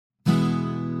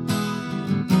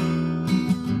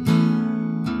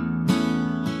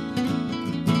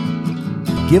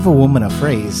give a woman a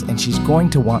phrase, and she's going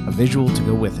to want a visual to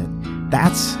go with it.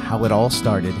 That's how it all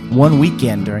started. One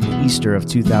weekend during Easter of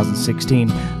 2016,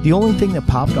 the only thing that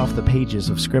popped off the pages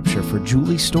of Scripture for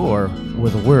Julie Storr were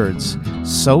the words,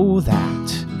 "So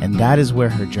that," and that is where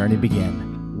her journey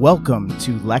began. Welcome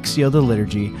to Lectio the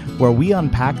Liturgy, where we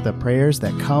unpack the prayers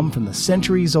that come from the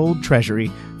centuries-old treasury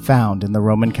found in the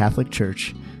Roman Catholic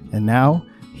Church. And now,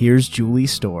 here's Julie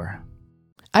Storr.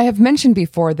 I have mentioned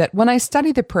before that when I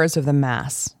study the prayers of the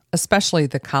Mass, especially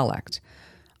the Collect,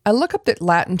 I look up the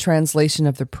Latin translation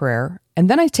of the prayer, and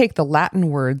then I take the Latin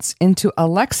words into a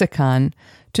lexicon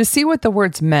to see what the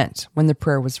words meant when the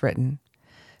prayer was written.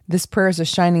 This prayer is a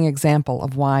shining example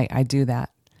of why I do that.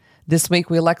 This week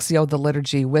we Lectio the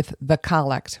Liturgy with the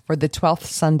Collect for the 12th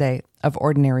Sunday of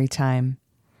Ordinary Time.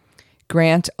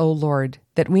 Grant, O Lord,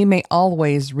 that we may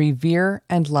always revere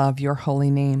and love your holy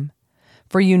name.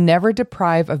 For you never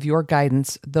deprive of your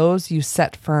guidance those you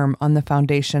set firm on the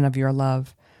foundation of your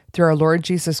love, through our Lord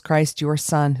Jesus Christ, your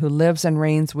Son, who lives and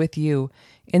reigns with you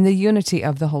in the unity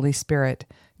of the Holy Spirit,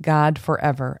 God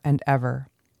forever and ever.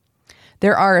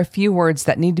 There are a few words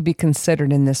that need to be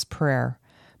considered in this prayer.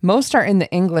 Most are in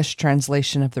the English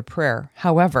translation of the prayer.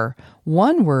 However,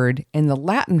 one word in the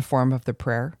Latin form of the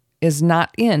prayer is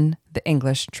not in the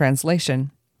English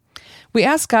translation. We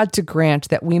ask God to grant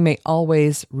that we may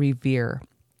always revere.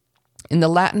 In the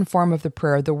Latin form of the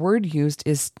prayer, the word used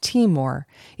is timor.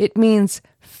 It means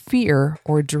fear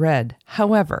or dread.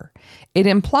 However, it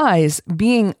implies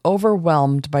being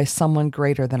overwhelmed by someone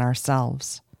greater than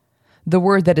ourselves. The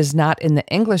word that is not in the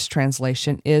English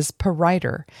translation is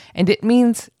pariter, and it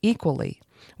means equally.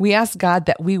 We ask God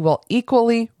that we will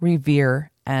equally revere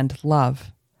and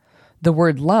love. The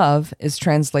word love is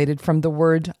translated from the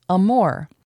word amor.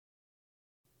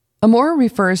 Amor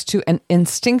refers to an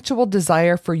instinctual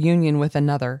desire for union with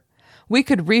another. We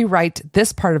could rewrite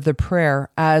this part of the prayer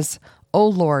as, O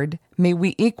Lord, may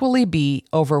we equally be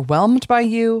overwhelmed by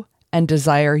you and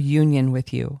desire union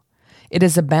with you. It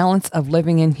is a balance of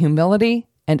living in humility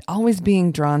and always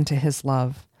being drawn to his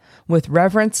love. With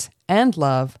reverence and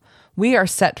love, we are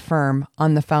set firm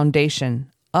on the foundation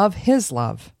of his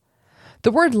love.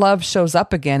 The word love shows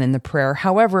up again in the prayer.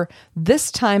 However,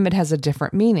 this time it has a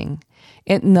different meaning.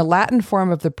 In the Latin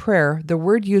form of the prayer, the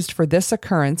word used for this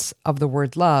occurrence of the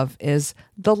word love is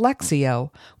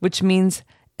dilectio, which means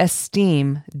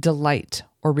esteem, delight,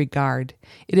 or regard.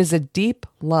 It is a deep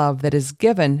love that is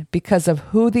given because of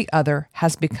who the other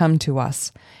has become to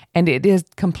us, and it has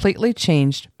completely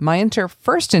changed my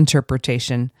first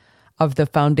interpretation of the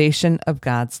foundation of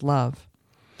God's love.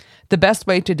 The best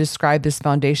way to describe this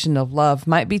foundation of love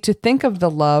might be to think of the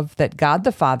love that God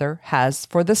the Father has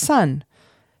for the Son,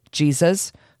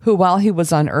 Jesus, who while he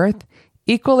was on earth,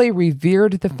 equally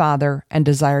revered the Father and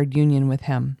desired union with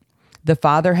him. The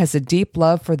Father has a deep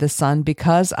love for the Son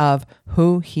because of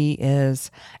who he is,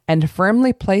 and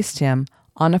firmly placed him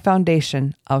on a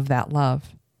foundation of that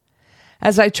love.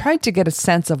 As I tried to get a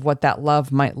sense of what that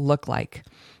love might look like,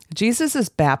 Jesus'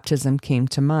 baptism came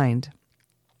to mind.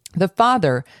 The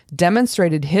Father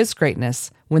demonstrated his greatness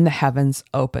when the heavens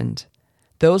opened.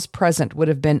 Those present would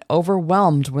have been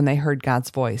overwhelmed when they heard God's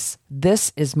voice.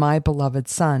 This is my beloved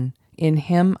Son. In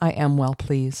him I am well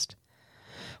pleased.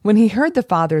 When he heard the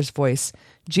Father's voice,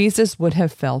 Jesus would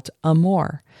have felt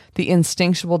amor, the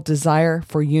instinctual desire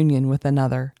for union with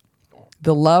another.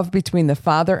 The love between the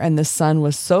Father and the Son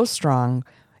was so strong,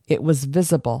 it was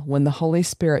visible when the Holy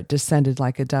Spirit descended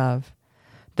like a dove.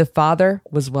 The Father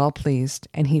was well pleased,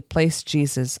 and he placed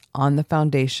Jesus on the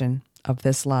foundation of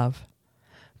this love.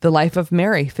 The life of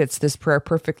Mary fits this prayer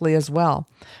perfectly as well.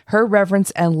 Her reverence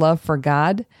and love for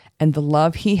God and the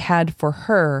love he had for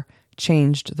her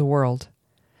changed the world.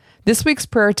 This week's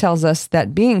prayer tells us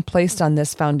that being placed on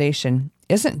this foundation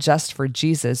isn't just for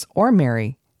Jesus or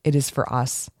Mary, it is for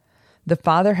us. The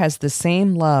Father has the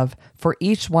same love for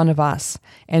each one of us,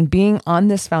 and being on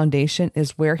this foundation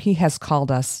is where he has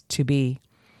called us to be.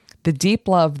 The deep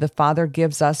love the Father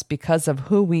gives us because of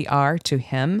who we are to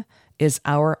him is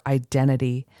our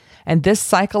identity. And this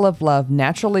cycle of love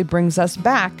naturally brings us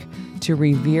back to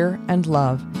revere and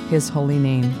love his holy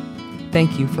name.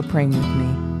 Thank you for praying with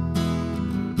me.